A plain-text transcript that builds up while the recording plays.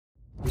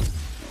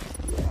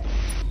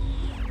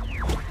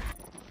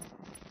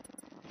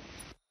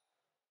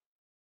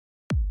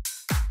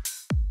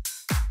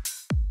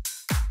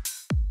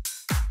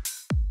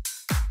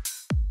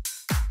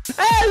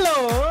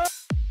Hello!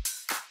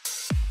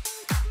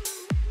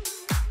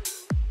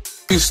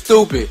 You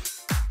stupid.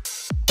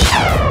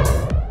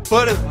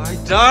 What have I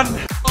done?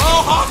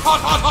 Oh, hot,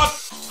 hot, hot, hot!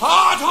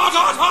 Hot, hot,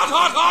 hot, hot,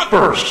 hot, hot!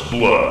 First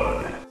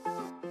blood.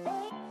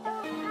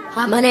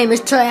 Hi, my name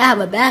is Troy. I have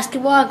a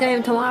basketball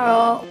game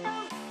tomorrow.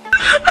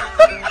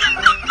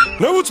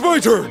 Now it's my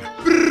turn!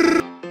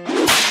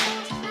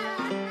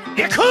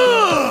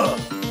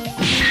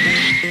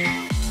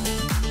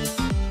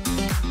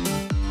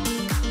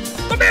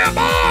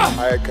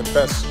 I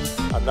confess,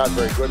 I'm not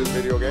very good at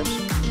video games.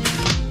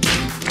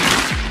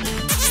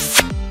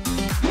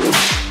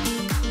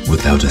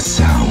 Without a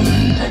sound.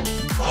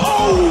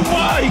 Oh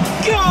my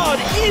god!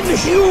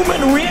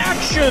 Inhuman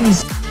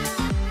reactions!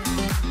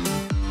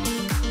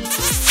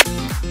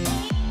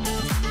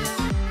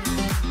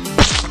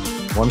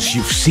 Once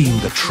you've seen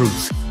the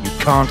truth, you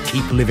can't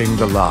keep living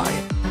the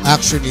lie.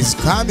 Action is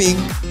coming.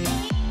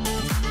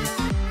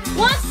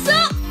 What's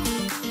up?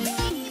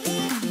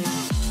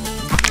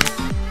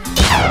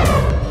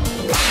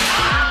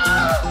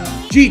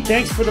 Gee,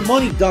 thanks for the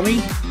money,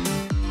 dummy.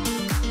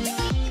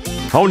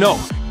 Oh no!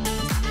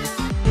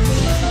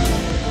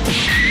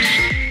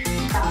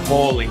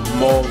 Holy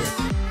moly.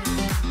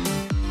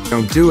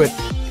 Don't do it.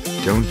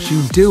 Don't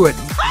you do it.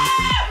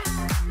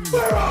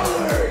 Where are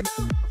they?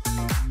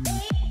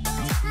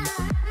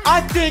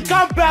 I think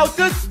I'm about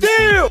to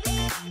steal!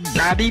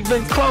 Not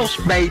even close,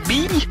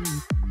 baby.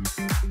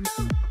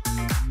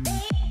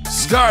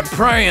 Start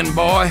praying,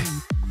 boy.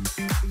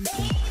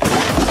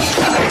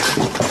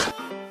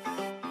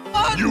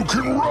 You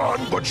can run,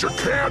 but you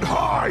can't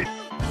hide.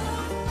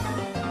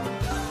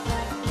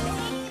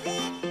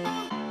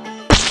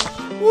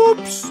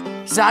 Whoops!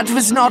 That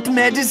was not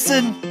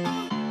medicine.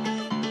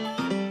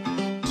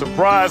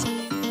 Surprise!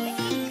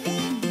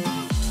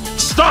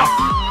 Stop!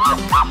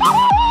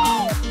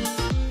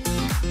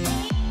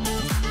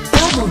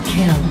 Double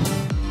kill.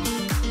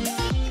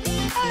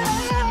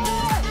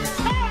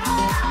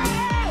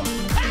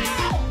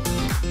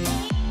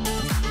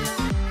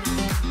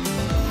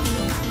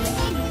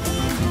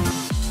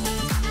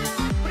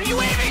 What are you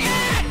aiming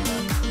at?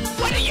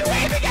 What are you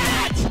aiming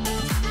at?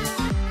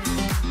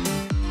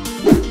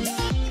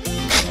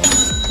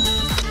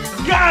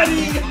 Got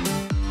him!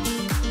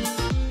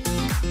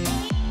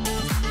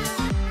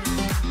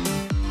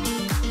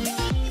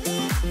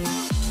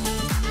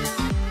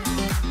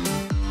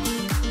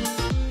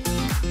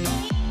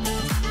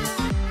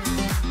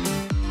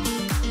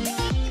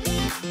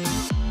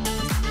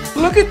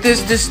 Look at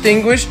this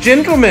distinguished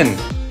gentleman.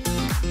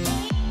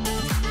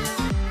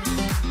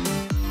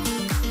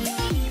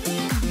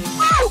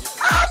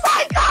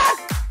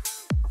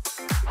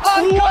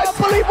 I can't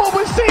believe what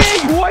we're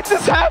seeing! What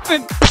just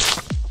happened?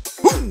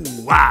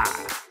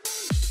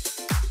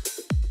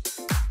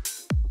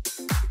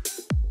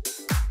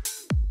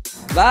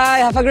 Bye,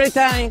 have a great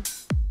time.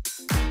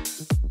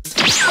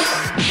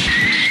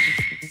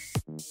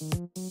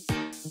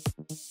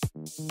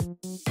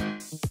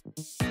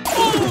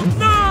 Oh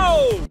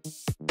no!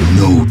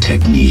 No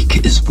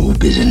technique is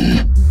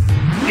forbidden.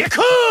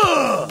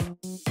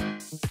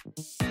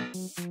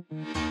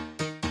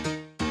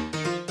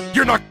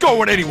 You're not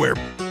going anywhere!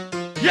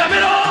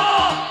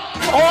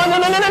 Oh, no,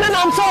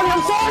 I'm sorry.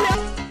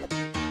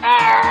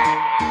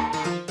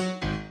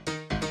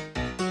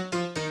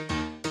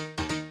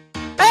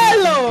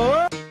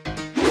 Hello!